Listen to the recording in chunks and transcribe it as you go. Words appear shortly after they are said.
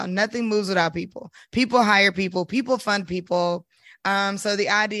nothing moves without people. People hire people, people fund people. So the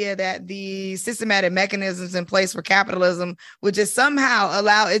idea that the systematic mechanisms in place for capitalism would just somehow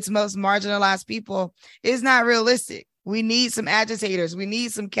allow its most marginalized people is not realistic. We need some agitators. We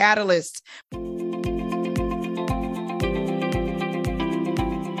need some catalysts.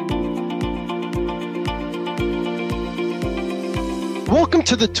 Welcome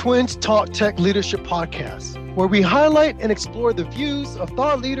to the Twins Talk Tech Leadership Podcast, where we highlight and explore the views of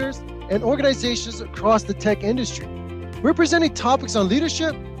thought leaders and organizations across the tech industry. We're presenting topics on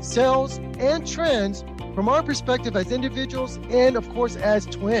leadership, sales, and trends from our perspective as individuals and, of course, as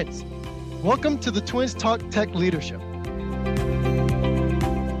twins. Welcome to the Twins Talk Tech Leadership.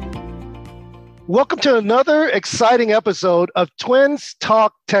 Welcome to another exciting episode of Twins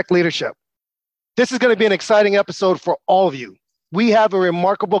Talk Tech Leadership. This is going to be an exciting episode for all of you. We have a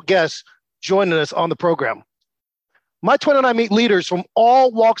remarkable guest joining us on the program. My twin and I meet leaders from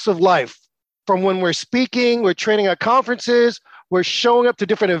all walks of life. From when we're speaking, we're training at conferences, we're showing up to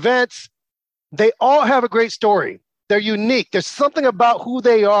different events. They all have a great story. They're unique. There's something about who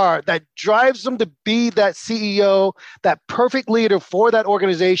they are that drives them to be that CEO, that perfect leader for that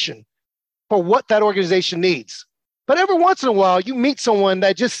organization, for what that organization needs. But every once in a while, you meet someone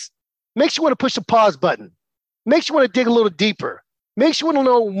that just makes you want to push the pause button, makes you want to dig a little deeper, makes you want to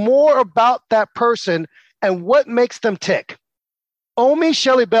know more about that person and what makes them tick. Omi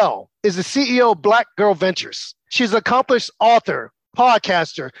Shelley Bell is the CEO of Black Girl Ventures. She's an accomplished author,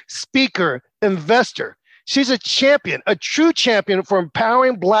 podcaster, speaker, investor. She's a champion, a true champion for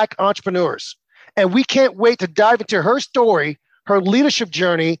empowering Black entrepreneurs. And we can't wait to dive into her story, her leadership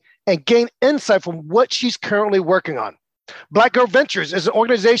journey, and gain insight from what she's currently working on. Black Girl Ventures is an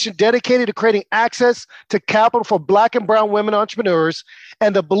organization dedicated to creating access to capital for Black and brown women entrepreneurs.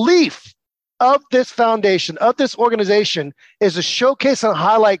 And the belief of this foundation, of this organization, is to showcase and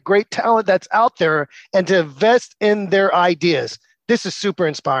highlight great talent that's out there and to invest in their ideas. This is super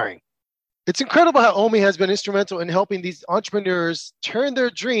inspiring. It's incredible how Omi has been instrumental in helping these entrepreneurs turn their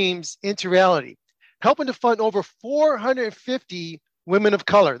dreams into reality, helping to fund over 450 women of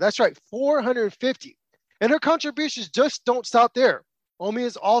color. That's right, 450. And her contributions just don't stop there. Omi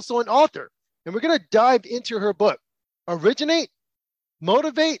is also an author, and we're going to dive into her book, Originate,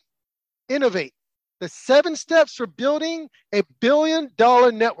 Motivate, Innovate, the 7 steps for building a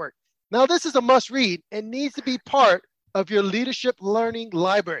billion-dollar network. Now, this is a must-read and needs to be part of your leadership learning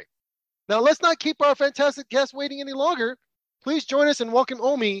library. Now, let's not keep our fantastic guest waiting any longer. Please join us and welcome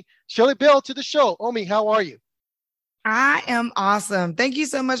Omi Shelley Bell to the show. Omi, how are you? I am awesome. Thank you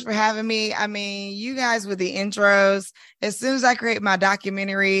so much for having me. I mean, you guys with the intros, as soon as I create my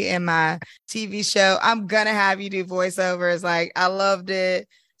documentary and my TV show, I'm going to have you do voiceovers. Like, I loved it.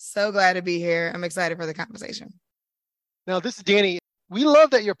 So glad to be here. I'm excited for the conversation. Now, this is Danny. We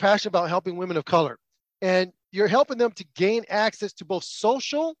love that you're passionate about helping women of color, and you're helping them to gain access to both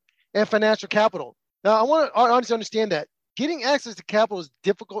social and financial capital. Now, I want our audience to understand that getting access to capital is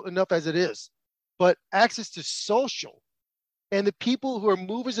difficult enough as it is, but access to social and the people who are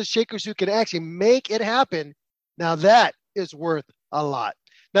movers and shakers who can actually make it happen, now that is worth a lot.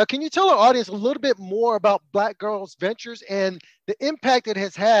 Now, can you tell our audience a little bit more about Black Girls Ventures and the impact it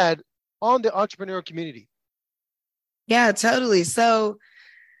has had on the entrepreneur community? Yeah, totally. So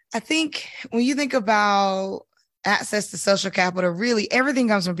I think when you think about access to social capital, really everything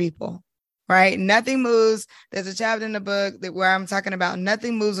comes from people, right? Nothing moves. There's a chapter in the book where I'm talking about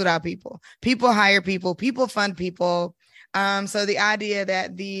nothing moves without people. People hire people, people fund people. So the idea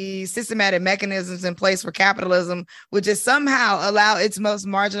that the systematic mechanisms in place for capitalism would just somehow allow its most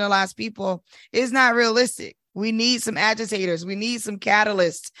marginalized people is not realistic. We need some agitators. We need some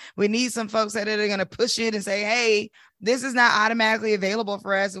catalysts. We need some folks that are going to push it and say, hey, this is not automatically available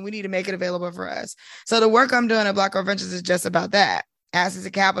for us, and we need to make it available for us. So the work I'm doing at Black Girl Ventures is just about that. Access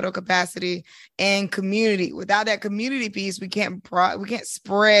to capital, capacity, and community. Without that community piece, we can't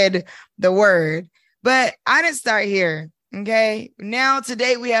spread the word. But I didn't start here. Okay. Now,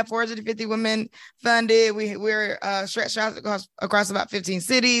 today we have 450 women funded. We're stretched out across about 15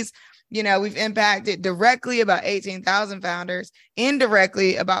 cities. You know, we've impacted directly about 18,000 founders,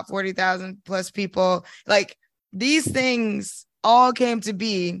 indirectly about 40,000 plus people. Like, these things all came to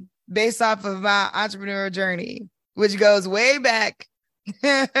be based off of my entrepreneurial journey, which goes way back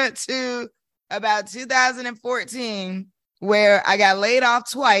to about 2014, where I got laid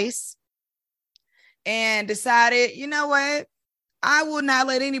off twice and decided, you know what? I will not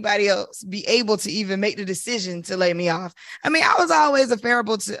let anybody else be able to even make the decision to lay me off. I mean, I was always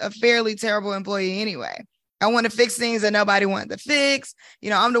a fairly terrible employee anyway. I want to fix things that nobody wanted to fix.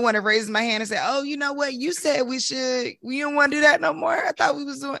 I'm the one that raises my hand and say, oh, you know what? You said we don't want to do that no more. I thought we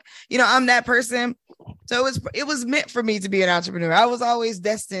was doing, I'm that person. So it was meant for me to be an entrepreneur. I was always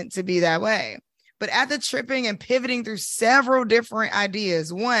destined to be that way. But after tripping and pivoting through several different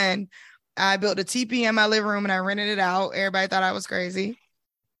ideas, one, I built a teepee in my living room and I rented it out. Everybody thought I was crazy.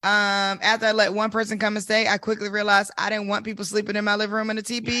 After I let one person come and stay, I quickly realized I didn't want people sleeping in my living room in a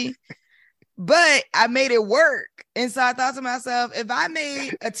teepee. But I made it work. And so I thought to myself, if I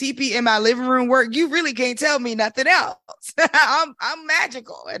made a teepee in my living room work, you really can't tell me nothing else. I'm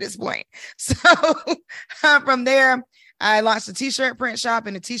magical at this point. So from there, I launched a t-shirt print shop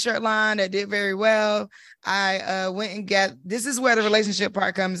and a t-shirt line that did very well. I went and this is where the relationship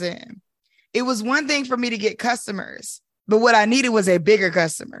part comes in. It was one thing for me to get customers, but what I needed was a bigger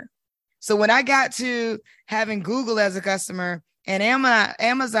customer. So when I got to having Google as a customer, and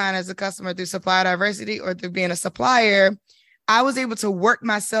Amazon as a customer through supplier diversity or through being a supplier, I was able to work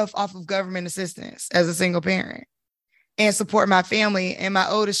myself off of government assistance as a single parent and support my family and my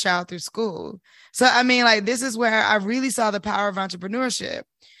oldest child through school. So, this is where I really saw the power of entrepreneurship.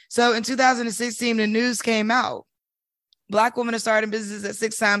 So in 2016, the news came out. Black women are starting businesses at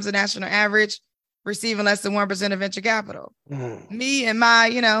 6 times the national average, receiving less than 1% of venture capital. Me and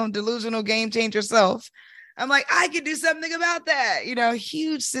my, delusional game changer self, I'm like, I could do something about that,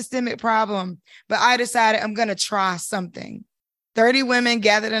 huge systemic problem. But I decided I'm going to try something. 30 women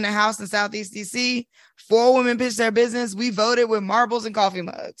gathered in a house in Southeast DC. 4 women pitched their business. We voted with marbles and coffee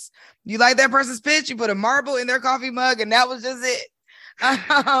mugs. You like that person's pitch? You put a marble in their coffee mug, and that was just it.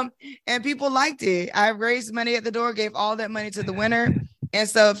 And people liked it. I raised money at the door, gave all that money to the winner. And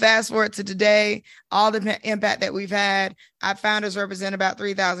so fast forward to today, all the impact that we've had, our founders represent about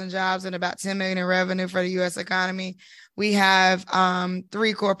 3,000 jobs and about 10 million in revenue for the U.S. economy. We have 3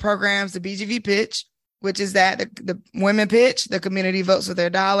 core programs, the BGV pitch, which is that the women pitch, the community votes with their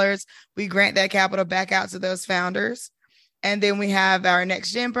dollars. We grant that capital back out to those founders. And then we have our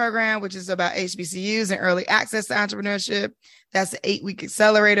Next Gen program, which is about HBCUs and early access to entrepreneurship. That's the 8-week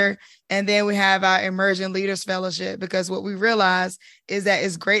accelerator. And then we have our Emerging Leaders Fellowship, because what we realize is that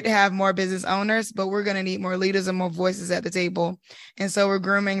it's great to have more business owners, but we're going to need more leaders and more voices at the table. And so we're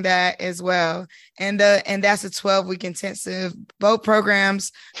grooming that as well. And that's a 12-week intensive. Both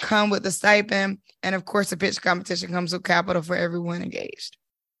programs come with a stipend. And of course, the pitch competition comes with capital for everyone engaged.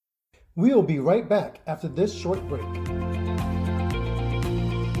 We will be right back after this short break.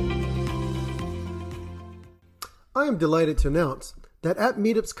 I am delighted to announce that App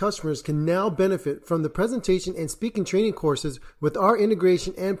Meetup's customers can now benefit from the presentation and speaking training courses with our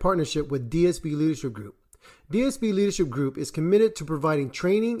integration and partnership with DSB Leadership Group. DSB Leadership Group is committed to providing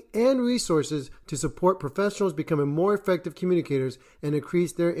training and resources to support professionals becoming more effective communicators and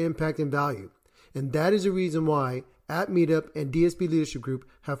increase their impact and value. And that is the reason why App Meetup and DSB Leadership Group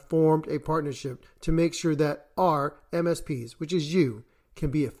have formed a partnership to make sure that our MSPs, which is you,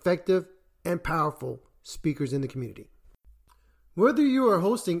 can be effective and powerful speakers in the community. Whether you are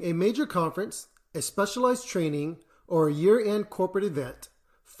hosting a major conference, a specialized training, or a year-end corporate event,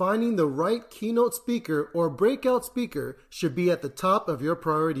 finding the right keynote speaker or breakout speaker should be at the top of your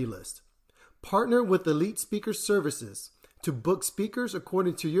priority list. Partner with Elite Speaker Services to book speakers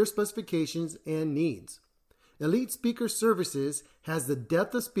according to your specifications and needs. Elite Speaker Services has the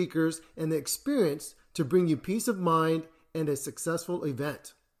depth of speakers and the experience to bring you peace of mind and a successful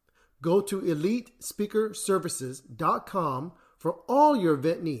event. Go to EliteSpeakerServices.com for all your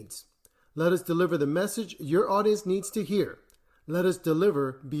event needs. Let us deliver the message your audience needs to hear. Let us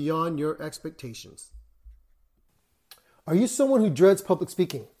deliver beyond your expectations. Are you someone who dreads public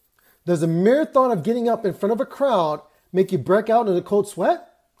speaking? Does the mere thought of getting up in front of a crowd make you break out in a cold sweat?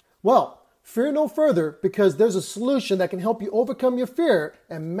 Well, fear no further, because there's a solution that can help you overcome your fear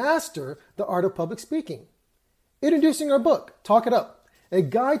and master the art of public speaking. Introducing our book, Talk It Up, a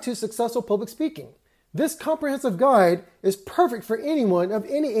guide to successful public speaking. This comprehensive guide is perfect for anyone of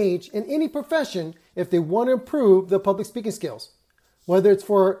any age in any profession if they want to improve their public speaking skills. Whether it's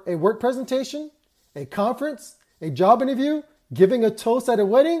for a work presentation, a conference, a job interview, giving a toast at a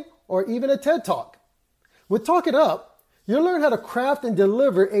wedding, or even a TED Talk. With Talk It Up, you'll learn how to craft and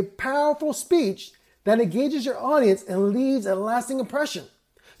deliver a powerful speech that engages your audience and leaves a lasting impression.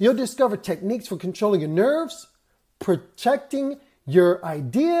 You'll discover techniques for controlling your nerves, protecting your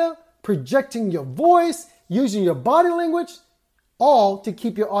idea, projecting your voice, using your body language, all to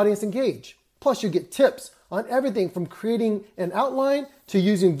keep your audience engaged. Plus, you get tips on everything from creating an outline to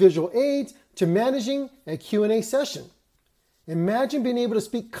using visual aids to managing a Q&A session. Imagine being able to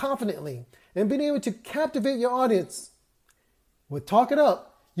speak confidently and being able to captivate your audience. With Talk It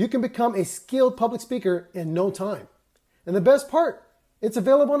Up, You can become a skilled public speaker in no time. And the best part, it's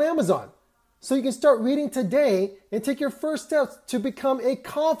available on Amazon. So you can start reading today and take your first steps to become a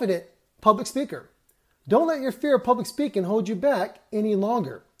confident public speaker. Don't let your fear of public speaking hold you back any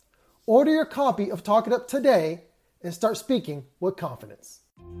longer. Order your copy of Talk It Up today and start speaking with confidence.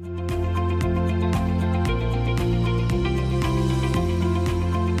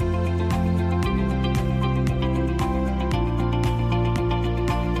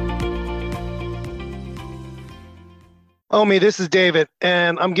 Omi, this is David,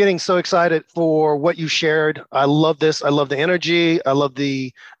 and I'm getting so excited for what you shared. I love this. I love the energy. I love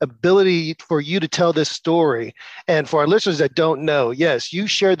the ability for you to tell this story. And for our listeners that don't know, yes, you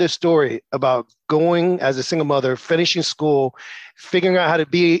shared this story about going as a single mother, finishing school, figuring out how to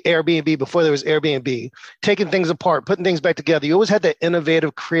be Airbnb before there was Airbnb, taking things apart, putting things back together. You always had that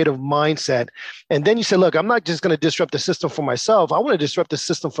innovative, creative mindset. And then you said, look, I'm not just going to disrupt the system for myself. I want to disrupt the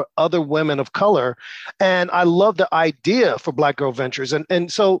system for other women of color. And I love the idea for Black Girl Ventures.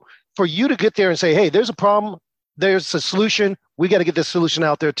 And so for you to get there and say, hey, there's a problem, there's a solution, we got to get this solution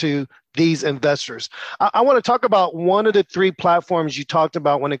out there to these investors. I want to talk about one of the three platforms you talked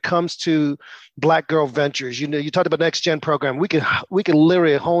about when it comes to Black Girl Ventures. You know, you talked about Next Gen program. We can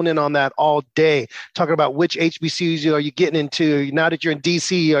literally hone in on that all day, talking about which HBCUs are you getting into. Now that you're in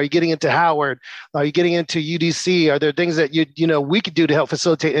DC, are you getting into Howard? Are you getting into UDC? Are there things that we could do to help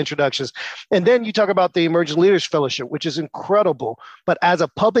facilitate introductions? And then you talk about the Emerging Leaders Fellowship, which is incredible. But as a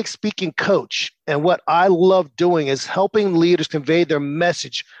public speaking coach, and what I love doing is helping leaders convey their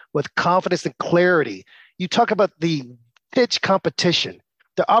message with confidence and clarity. You talk about the pitch competition,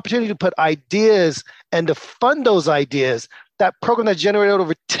 the opportunity to put ideas and to fund those ideas. That program that generated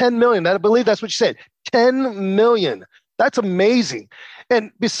over 10 million, I believe that's what you said, 10 million. That's amazing.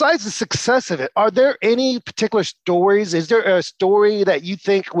 And besides the success of it, are there any particular stories? Is there a story that you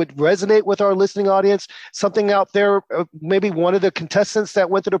think would resonate with our listening audience? Something out there, maybe one of the contestants that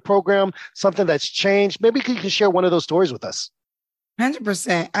went through the program, something that's changed? Maybe you can share one of those stories with us.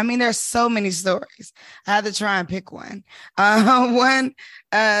 100%. I mean, there's so many stories. I had to try and pick one. I'll run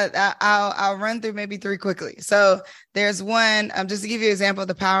through maybe three quickly. So there's one, just to give you an example of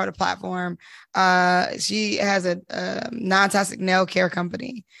the power of the platform. She has a non-toxic nail care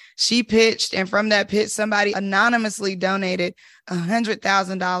company. She pitched, and from that pitch, somebody anonymously donated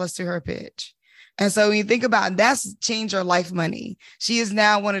 $100,000 to her pitch. And so when you think about it, that's changed her life money. She is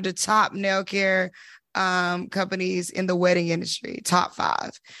now one of the top nail care companies in the wedding industry, top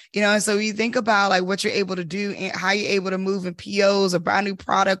 5, and so you think about like what you're able to do and how you're able to move in POs or buy a new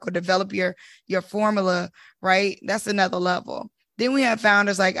product or develop your formula, right? That's another level. Then we have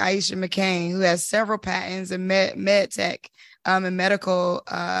founders like Aisha McCain, who has several patents in med tech and medical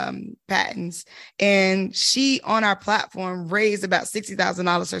patents. And she on our platform raised about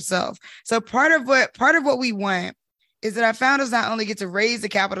 $60,000 herself. So part of what we want is that our founders not only get to raise the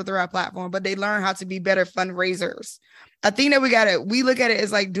capital through our platform, but they learn how to be better fundraisers. I think that we look at it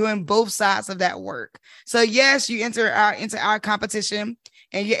as like doing both sides of that work. So yes, you enter into our competition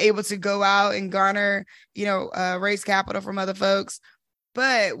and you're able to go out and garner, raise capital from other folks.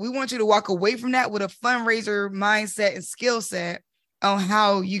 But we want you to walk away from that with a fundraiser mindset and skill set on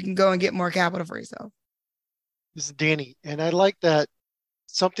how you can go and get more capital for yourself. This is Danny. And I like that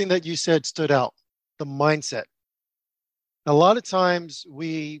something that you said stood out, the mindset. A lot of times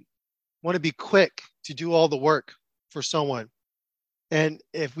we want to be quick to do all the work for someone. And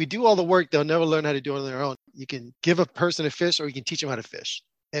if we do all the work, they'll never learn how to do it on their own. You can give a person a fish or you can teach them how to fish.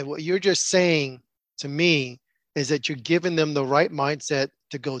 And what you're just saying to me is that you're giving them the right mindset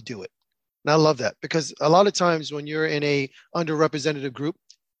to go do it. And I love that because a lot of times when you're in a underrepresented group,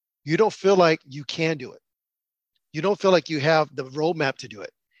 you don't feel like you can do it. You don't feel like you have the roadmap to do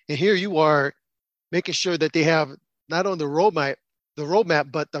it. And here you are making sure that they have not only the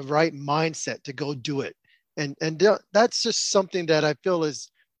roadmap, but the right mindset to go do it. And that's just something that I feel is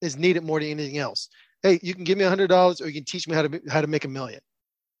needed more than anything else. Hey, you can give me $100 or you can teach me how to make $1 million.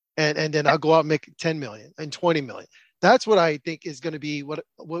 And then I'll go out and make 10 million and 20 million. That's what I think is going to be what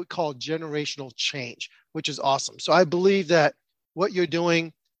we call generational change, which is awesome. So I believe that what you're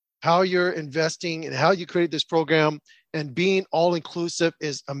doing, how you're investing and how you created this program and being all inclusive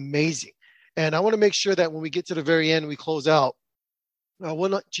is amazing. And I want to make sure that when we get to the very end, we close out, I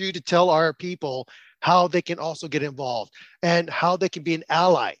want you to tell our people how they can also get involved and how they can be an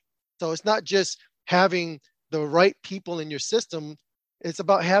ally. So it's not just having the right people in your system. It's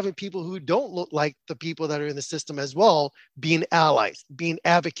about having people who don't look like the people that are in the system as well, being allies, being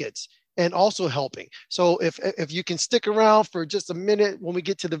advocates, and also helping. So if you can stick around for just a minute when we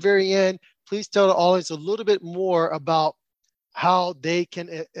get to the very end, please tell the audience a little bit more about how they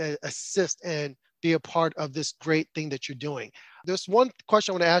can assist and be a part of this great thing that you're doing. There's one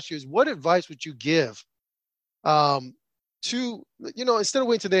question I want to ask you is, what advice would you give to, instead of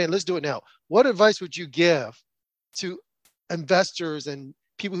waiting to the end, let's do it now. What advice would you give to investors and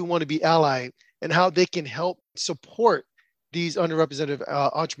people who want to be allied, and how they can help support these underrepresented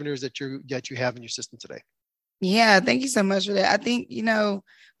entrepreneurs that you have in your system today? Yeah, thank you so much for that. I think,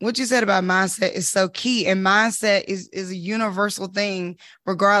 what you said about mindset is so key. And mindset is a universal thing,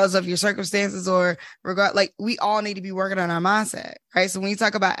 regardless of your circumstances we all need to be working on our mindset, right? So when you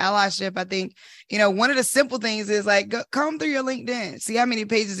talk about allyship, I think, one of the simple things is comb through your LinkedIn, see how many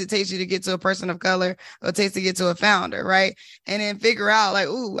pages it takes you to get to a person of color or it takes to get to a founder, right? And then figure out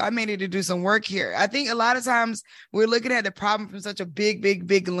I may need to do some work here. I think a lot of times we're looking at the problem from such a big, big,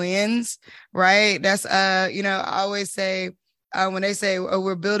 big lens, right? That's, I always say, when they say, oh,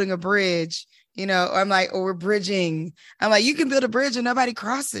 we're building a bridge, I'm like, oh, we're bridging. I'm like, you can build a bridge and nobody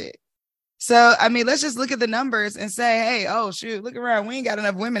cross it. So, let's just look at the numbers and say, hey, oh, shoot, look around. We ain't got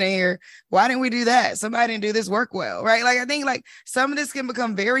enough women in here. Why didn't we do that? Somebody didn't do this work well, right? I think some of this can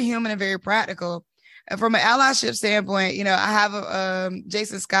become very human and very practical. And from an allyship standpoint, I have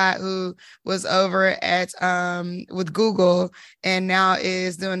Jason Scott, who was over at with Google and now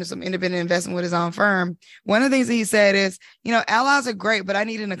is doing some independent investment with his own firm. One of the things that he said is, allies are great, but I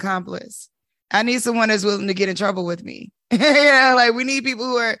need an accomplice. I need someone that's willing to get in trouble with me. We need people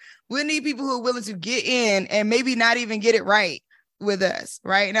who are willing to get in and maybe not even get it right with us,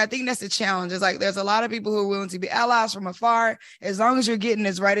 right? And I think that's the challenge. It's there's a lot of people who are willing to be allies from afar, as long as you're getting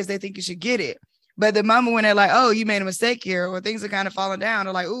as right as they think you should get it. But the moment when they're like, oh, you made a mistake here, or things are kind of falling down,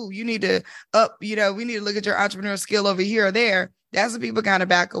 they're like, oh, you need to we need to look at your entrepreneurial skill over here or there. That's when people kind of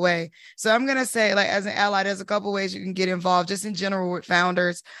back away. So I'm going to say, as an ally, there's a couple ways you can get involved just in general with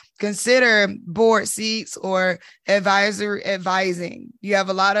founders. Consider board seats or advising. You have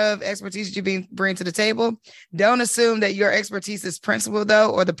a lot of expertise you bring to the table. Don't assume that your expertise is principal, though,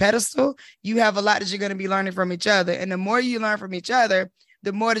 or the pedestal. You have a lot that you're going to be learning from each other. And the more you learn from each other,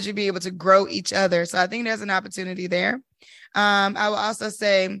 the more that you'll be able to grow each other. So I think there's an opportunity there. I will also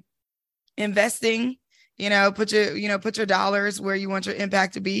say investing, put your dollars where you want your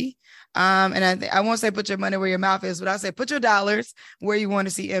impact to be. And I won't say put your money where your mouth is, but I'll say put your dollars where you want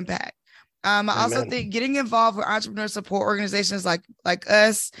to see impact. I also think getting involved with entrepreneur support organizations like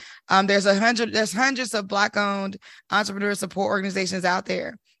us. There's hundreds of Black-owned entrepreneur support organizations out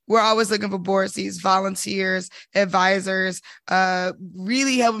there. We're always looking for board seats, volunteers, advisors,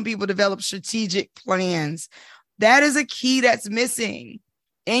 really helping people develop strategic plans. That is a key that's missing.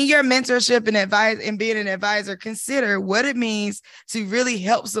 In your mentorship and advice and being an advisor, consider what it means to really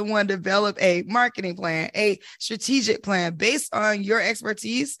help someone develop a marketing plan, a strategic plan based on your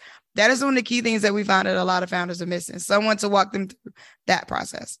expertise. That is one of the key things that we found that a lot of founders are missing, someone to walk them through that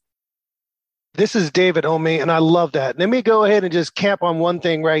process. This is David Omi, and I love that. Let me go ahead and just camp on one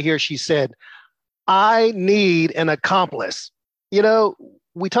thing right here. She said, I need an accomplice.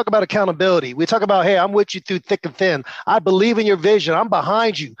 We talk about accountability. We talk about, hey, I'm with you through thick and thin. I believe in your vision. I'm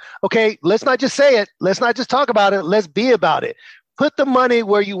behind you. Okay, let's not just say it. Let's not just talk about it. Let's be about it. Put the money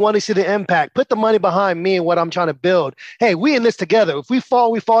where you want to see the impact. Put the money behind me and what I'm trying to build. Hey, we in this together. If we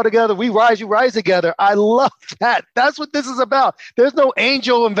fall together. We rise, you rise together. I love that. That's what this is about. There's no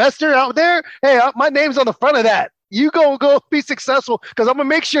angel investor out there. Hey, my name's on the front of that. You go be successful because I'm going to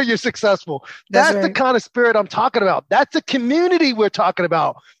make sure you're successful. That's right. The kind of spirit I'm talking about. That's the community we're talking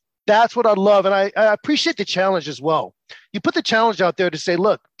about. That's what I love. And I appreciate the challenge as well. You put the challenge out there to say,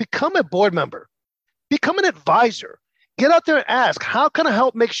 look, become a board member, become an advisor. Get out there and ask, how can I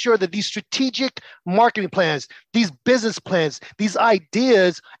help make sure that these strategic marketing plans, these business plans, these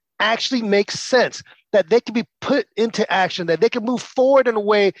ideas actually make sense, that they can be put into action, that they can move forward in a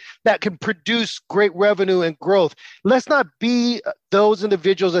way that can produce great revenue and growth. Let's not be those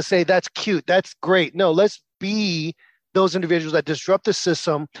individuals that say, that's cute, that's great. No, let's be those individuals that disrupt the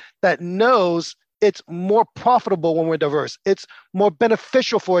system, that knows it's more profitable when we're diverse. It's more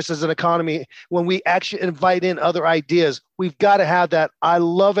beneficial for us as an economy when we actually invite in other ideas. We've got to have that. I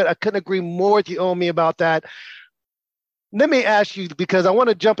love it. I couldn't agree more with you, Omi, about that. Let me ask you, because I want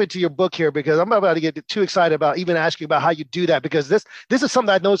to jump into your book here, because I'm about to get too excited about even asking you about how you do that, because this is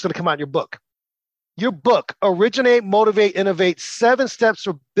something I know is going to come out in your book. Your book, Originate, Motivate, Innovate, 7 Steps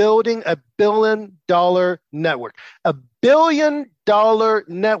for Building a $1 billion Network. A $1 billion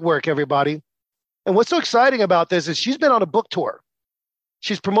network, everybody. And what's so exciting about this is she's been on a book tour.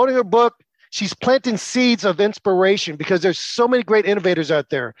 She's promoting her book. She's planting seeds of inspiration because there's so many great innovators out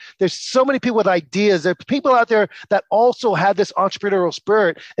there. There's so many people with ideas. There's people out there that also have this entrepreneurial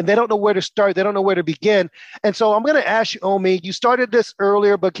spirit and they don't know where to start. They don't know where to begin. And so I'm going to ask you, Omi, you started this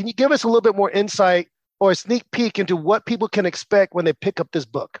earlier, but can you give us a little bit more insight or a sneak peek into what people can expect when they pick up this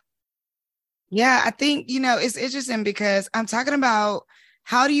book? Yeah, I think, it's interesting because I'm talking about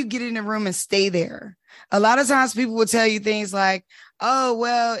how do you get in the room and stay there? A lot of times people will tell you things like, oh,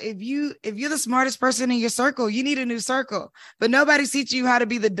 well, if you're the smartest person in your circle, you need a new circle, but nobody's teaching you how to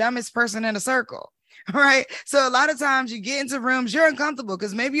be the dumbest person in a circle. Right. So a lot of times you get into rooms, you're uncomfortable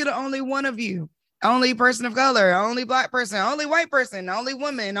because maybe you're the only one of you, only person of color, only Black person, only white person, only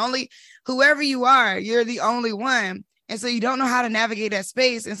woman, only whoever you are, you're the only one. And so you don't know how to navigate that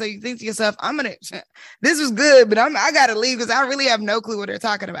space. And so you think to yourself, this was good, but I got to leave because I really have no clue what they're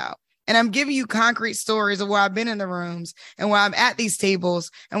talking about. And I'm giving you concrete stories of where I've been in the rooms and where I'm at these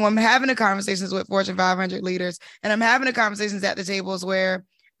tables and when I'm having the conversations with Fortune 500 leaders and I'm having the conversations at the tables where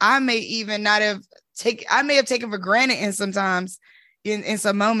I may even not have taken for granted in sometimes in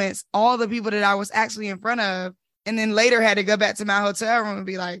some moments, all the people that I was actually in front of, and then later had to go back to my hotel room and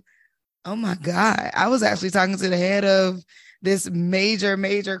be like, oh my God, I was actually talking to the head of this major,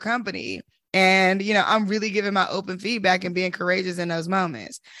 major company. And, I'm really giving my open feedback and being courageous in those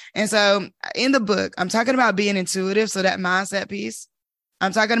moments. And so in the book, I'm talking about being intuitive. So that mindset piece,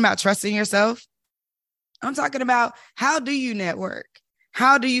 I'm talking about trusting yourself. I'm talking about how do you network?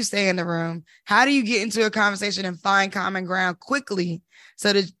 How do you stay in the room? How do you get into a conversation and find common ground quickly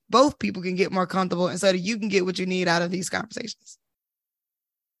so that both people can get more comfortable and so that you can get what you need out of these conversations?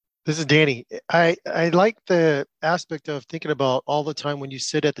 This is Danny. I like the aspect of thinking about all the time when you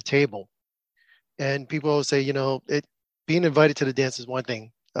sit at the table. And people will say, being invited to the dance is one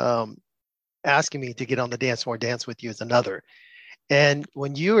thing. Asking me to get on the dance floor, dance with you is another. And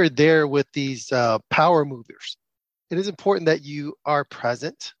when you are there with these power movers, it is important that you are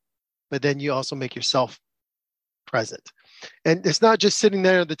present, but then you also make yourself present. And it's not just sitting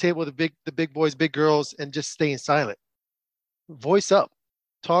there at the table with the big boys, big girls, and just staying silent. Voice up,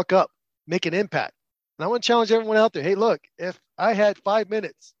 talk up, make an impact. And I want to challenge everyone out there. Hey, look, if I had 5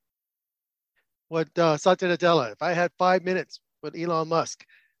 minutes with Satya Nadella, if I had 5 minutes with Elon Musk,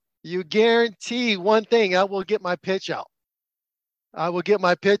 you guarantee one thing, I will get my pitch out. I will get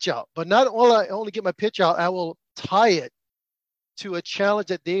my pitch out. But not will I only get my pitch out, I will tie it to a challenge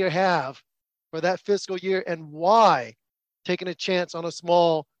that they have for that fiscal year and why taking a chance on a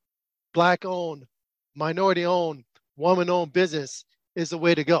small Black-owned, minority-owned, woman-owned business is the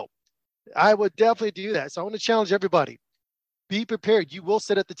way to go. I would definitely do that. So I want to challenge everybody. Be prepared. You will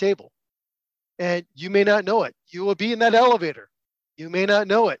sit at the table. And you may not know it. You will be in that elevator. You may not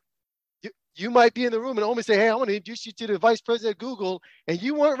know it. You might be in the room and only say, hey, I want to introduce you to the vice president of Google. And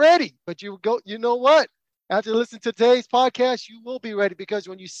you weren't ready. But you know what? After listening to today's podcast, you will be ready because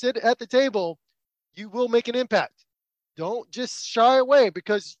when you sit at the table, you will make an impact. Don't just shy away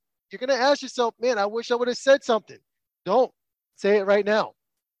because you're going to ask yourself, man, I wish I would have said something. Don't say it right now.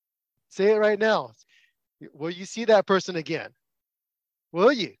 Say it right now. Will you see that person again?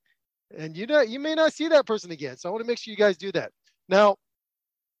 Will you? And you may not see that person again. So I want to make sure you guys do that. Now,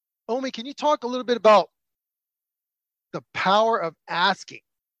 Omi, can you talk a little bit about the power of asking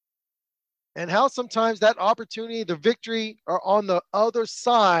and how sometimes that opportunity, the victory are on the other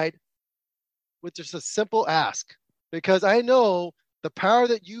side with just a simple ask? Because I know the power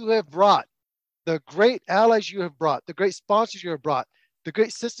that you have brought, the great allies you have brought, the great sponsors you have brought, the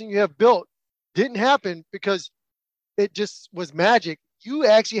great system you have built didn't happen because it just was magic. You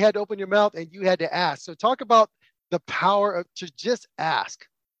actually had to open your mouth and you had to ask. So talk about the power to just ask.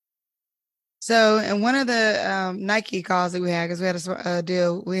 So in one of the Nike calls that we had, because we had a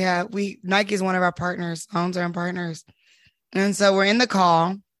deal, Nike is one of our partners, long-term partners. And so we're in the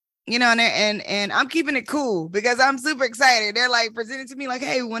call, and I'm keeping it cool because I'm super excited. They're like presenting to me like,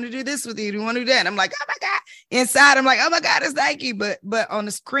 hey, we want to do this with you. Do you want to do that? And I'm like, oh my God. Inside, I'm like, oh my God, it's Nike. But on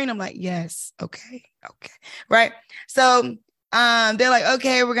the screen, I'm like, yes. Okay. Right. So they're like,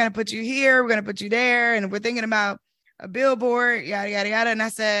 okay, we're going to put you here. We're going to put you there. And we're thinking about a billboard, yada, yada, yada. And I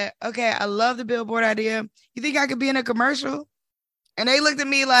said, okay, I love the billboard idea. You think I could be in a commercial? And they looked at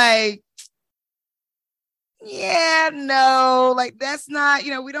me like, yeah, no, like that's not,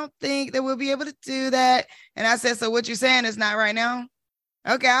 we don't think that we'll be able to do that. And I said, so what you're saying is not right now?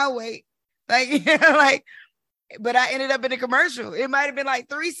 Okay, I'll wait. But I ended up in a commercial. It might've been like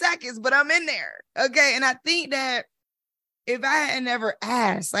 3 seconds, but I'm in there. Okay. And I think that if I had never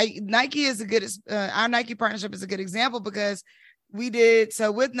asked, like Nike is our Nike partnership is a good example because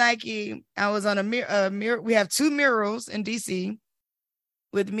so with Nike, I was on a mirror. We have 2 murals in DC.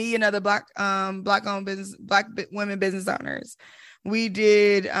 with me and other black women business owners. We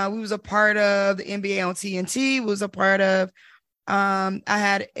did, we was a part of the NBA on TNT. We was a part of, I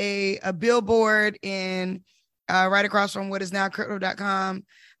had a billboard in right across from what is now crypto.com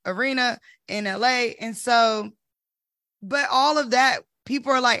arena in LA. And so, but all of that,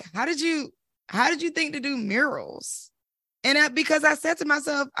 people are like, how did you think to do murals? And because I said to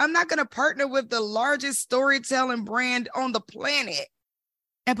myself, I'm not going to partner with the largest storytelling brand on the planet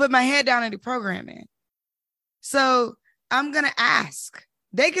and put my head down and do programming. So I'm going to ask.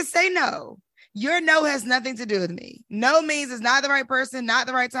 They can say no. Your no has nothing to do with me. No means it's not the right person, not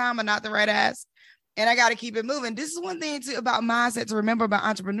the right time, or not the right ask. And I got to keep it moving. This is one thing too about mindset to remember about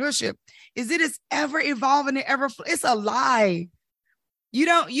entrepreneurship is it is ever evolving and ever, it's alive. You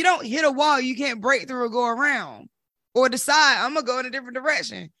don't hit a wall you can't break through or go around or decide I'm going to go in a different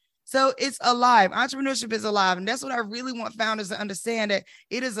direction. So it's alive. Entrepreneurship is alive. And that's what I really want founders to understand, that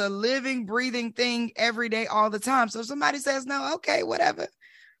it is a living, breathing thing every day, all the time. So if somebody says no, okay, whatever.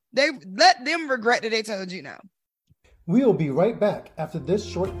 They let them regret that they told you no. We'll be right back after this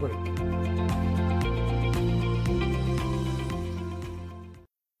short break.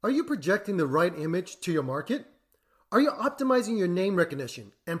 Are you projecting the right image to your market? Are you optimizing your name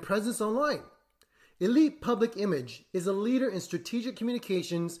recognition and presence online? Elite Public Image is a leader in strategic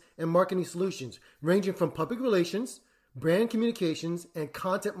communications and marketing solutions, ranging from public relations, brand communications, and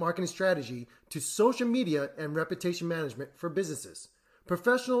content marketing strategy to social media and reputation management for businesses,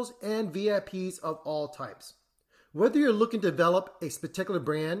 professionals, and VIPs of all types. Whether you're looking to develop a particular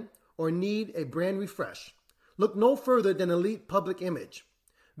brand or need a brand refresh, look no further than Elite Public Image.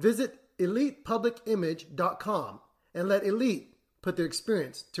 Visit elitepublicimage.com and let Elite put their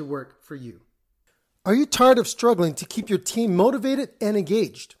experience to work for you. Are you tired of struggling to keep your team motivated and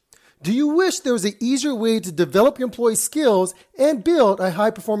engaged? Do you wish there was an easier way to develop your employees' skills and build a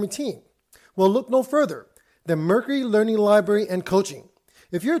high-performing team? Well, look no further than Mercury Learning Library and Coaching.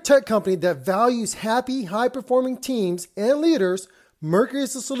 If you're a tech company that values happy, high-performing teams and leaders, Mercury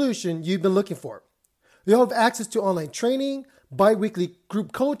is the solution you've been looking for. You'll have access to online training, bi-weekly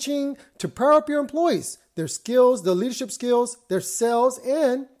group coaching to power up your employees, their skills, their leadership skills, their sales,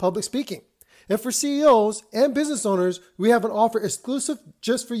 and public speaking. And for CEOs and business owners, we have an offer exclusive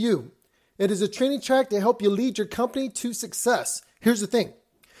just for you. It is a training track to help you lead your company to success. Here's the thing.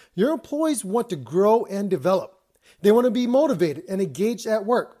 Your employees want to grow and develop. They want to be motivated and engaged at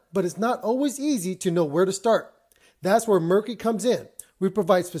work, but it's not always easy to know where to start. That's where Mercury comes in. We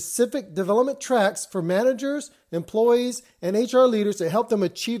provide specific development tracks for managers, employees, and HR leaders to help them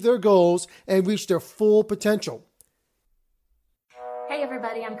achieve their goals and reach their full potential. Hey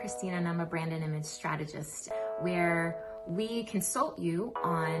everybody, I'm Christina and I'm a brand and image strategist, where we consult you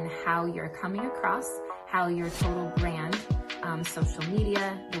on how you're coming across, how your total brand, social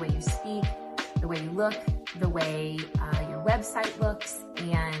media, the way you speak, the way you look, the way your website looks,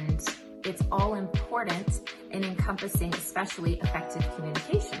 and it's all important in encompassing especially effective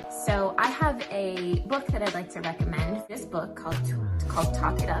communication. So I have a book that I'd like to recommend. This book called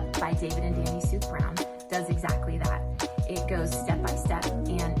Talk It Up by David and Danny Suk Brown does exactly that. It goes step by step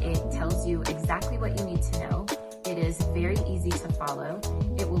and it tells you exactly what you need to know. It is very easy to follow.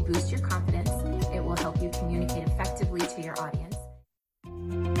 It will boost your confidence. It will help you communicate effectively to your audience.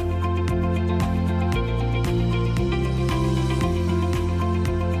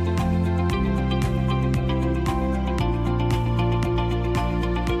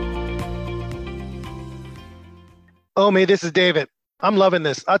 Omi, this is David. I'm loving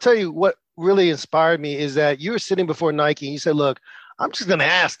this. I'll tell you what really inspired me is that you were sitting before Nike and you said, look, I'm just going to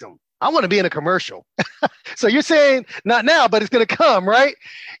ask them. I want to be in a commercial. So you're saying not now, but it's going to come, right?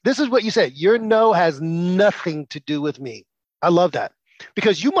 This is what you said. Your no has nothing to do with me. I love that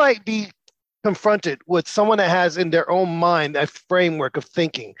because you might be confronted with someone that has in their own mind a framework of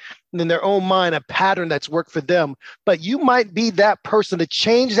thinking and in their own mind a pattern that's worked for them, but you might be that person to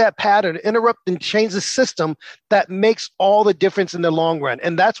change that pattern, interrupt and change the system that makes all the difference in the long run.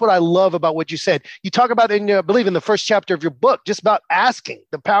 And that's what I love about what you said. You talk about in your, I believe in the first chapter of your book, just about asking,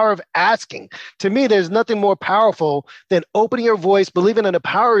 the power of asking. To me, there's nothing more powerful than opening your voice, believing in the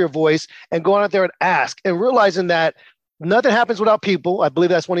power of your voice and going out there and ask and realizing that nothing happens without people. I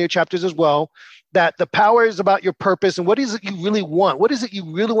believe that's one of your chapters as well, that the power is about your purpose and what is it you really want? What is it you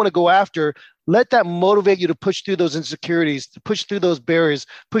really want to go after? Let that motivate you to push through those insecurities, to push through those barriers,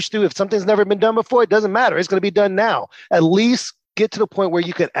 push through. If something's never been done before, it doesn't matter. It's going to be done now. At least get to the point where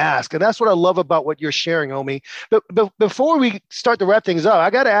you can ask. And that's what I love about what you're sharing, Omi. But before we start to wrap things up,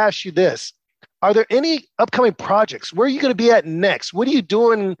 I got to ask you this. Are there any upcoming projects? Where are you going to be at next? What are you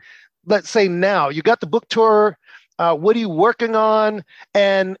doing, let's say now? You got the book tour What are you working on?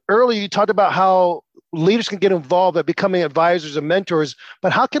 And earlier you talked about how leaders can get involved at becoming advisors and mentors,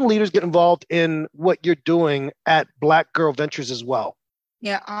 but how can leaders get involved in what you're doing at Black Girl Ventures as well?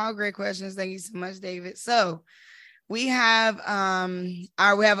 Yeah, all great questions. Thank you so much, David. So we have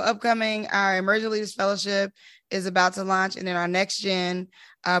upcoming, our Emerging Leaders Fellowship is about to launch, and then our Next Gen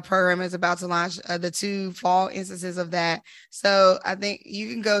program is about to launch, the 2 fall instances of that. So I think you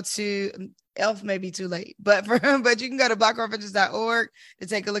can go to ELF may be too late, but you can go to blackgirlventures.org to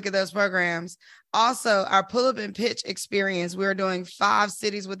take a look at those programs. Also, our pull up and pitch experience, we're doing 5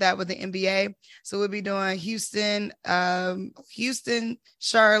 cities with that with the MBA. So we'll be doing Houston,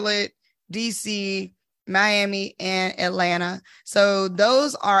 Charlotte, DC, Miami, and Atlanta. So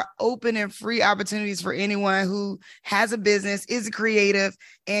those are open and free opportunities for anyone who has a business, is a creative,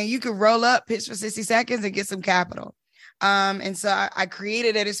 and you can roll up, pitch for 60 seconds and get some capital. And so I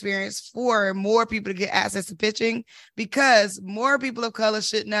created that experience for more people to get access to pitching, because more people of color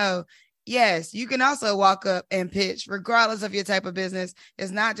should know, yes, you can also walk up and pitch regardless of your type of business.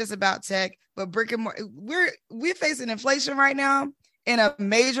 It's not just about tech, but brick and mortar. We're facing inflation right now in a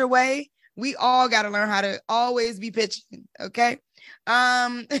major way. We all got to learn how to always be pitching. Okay.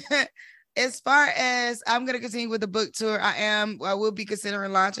 As far as I'm going to continue with the book tour, I will be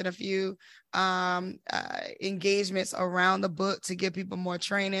considering launching a few engagements around the book to give people more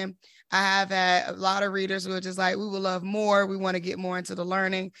training. I have had a lot of readers who are just like, we would love more. We want to get more into the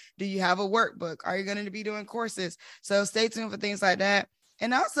learning. Do you have a workbook? Are you going to be doing courses? So stay tuned for things like that.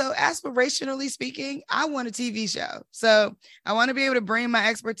 And also, aspirationally speaking, I want a TV show. So I want to be able to bring my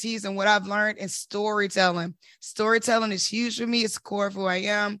expertise and what I've learned in storytelling. Storytelling is huge for me. It's the core of who I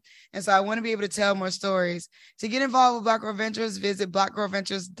am. And so I want to be able to tell more stories. To get involved with Black Girl Ventures, visit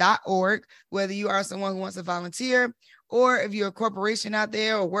blackgirlventures.org, whether you are someone who wants to volunteer, or if you're a corporation out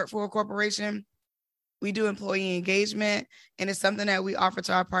there or work for a corporation. We do employee engagement, and it's something that we offer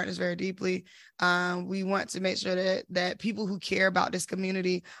to our partners very deeply. We want to make sure that people who care about this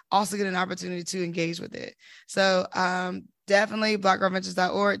community also get an opportunity to engage with it. So definitely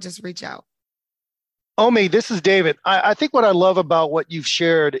blackgirlventures.org, just reach out. Omi, this is David. I think what I love about what you've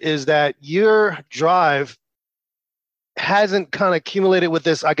shared is that your drive hasn't kind of accumulated with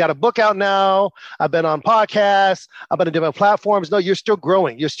this. I got a book out now. I've been on podcasts. I've been on different platforms. No, you're still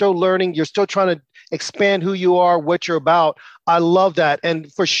growing. You're still learning. You're still trying to expand who you are, what you're about. I love that.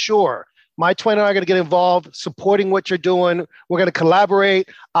 And for sure, my twin and I are going to get involved, supporting what you're doing. We're going to collaborate.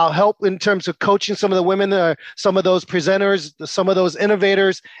 I'll help in terms of coaching some of the women, some of those presenters, some of those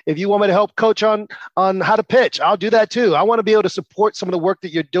innovators. If you want me to help coach on how to pitch, I'll do that too. I want to be able to support some of the work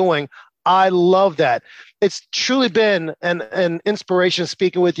that you're doing. I love that. It's truly been an inspiration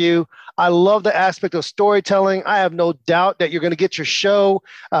speaking with you. I love the aspect of storytelling. I have no doubt that you're going to get your show.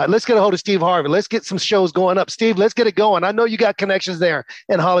 Let's get a hold of Steve Harvey. Let's get some shows going up. Steve, let's get it going. I know you got connections there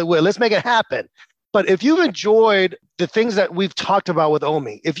in Hollywood. Let's make it happen. But if you've enjoyed the things that we've talked about with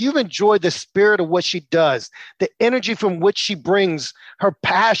Omi, if you've enjoyed the spirit of what she does, the energy from which she brings, her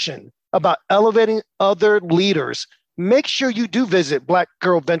passion about elevating other leaders, make sure you do visit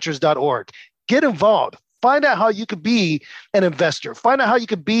blackgirlventures.org. Get involved. Find out how you could be an investor. Find out how you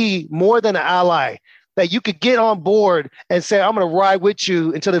could be more than an ally, that you could get on board and say, I'm going to ride with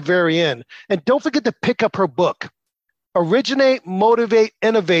you until the very end. And don't forget to pick up her book, Originate, Motivate,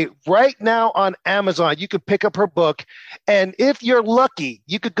 Innovate, right now on Amazon. You could pick up her book. And if you're lucky,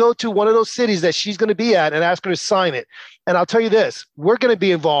 you could go to one of those cities that she's going to be at and ask her to sign it. And I'll tell you this, we're going to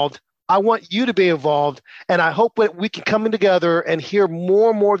be involved. I want you to be involved, and I hope that we can come in together and hear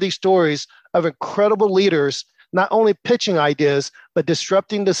more and more of these stories of incredible leaders, not only pitching ideas, but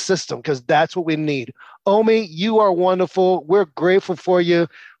disrupting the system, because that's what we need. Omi, you are wonderful. We're grateful for you.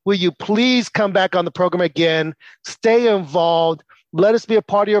 Will you please come back on the program again? Stay involved. Let us be a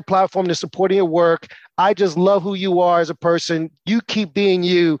part of your platform to supporting your work. I just love who you are as a person. You keep being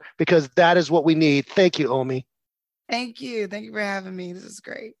you, because that is what we need. Thank you, Omi. Thank you. Thank you for having me. This is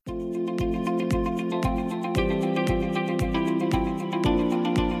great.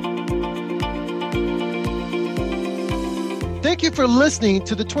 Thank you for listening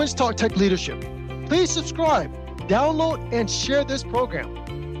to the Twins Talk Tech Leadership. Please subscribe, download, and share this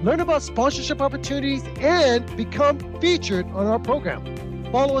program. Learn about sponsorship opportunities and become featured on our program.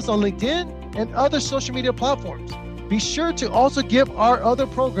 Follow us on LinkedIn and other social media platforms. Be sure to also give our other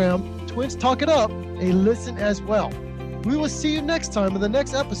program, Twins Talk It Up, a listen as well. We will see you next time in the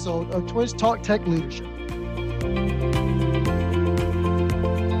next episode of Twins Talk Tech Leadership.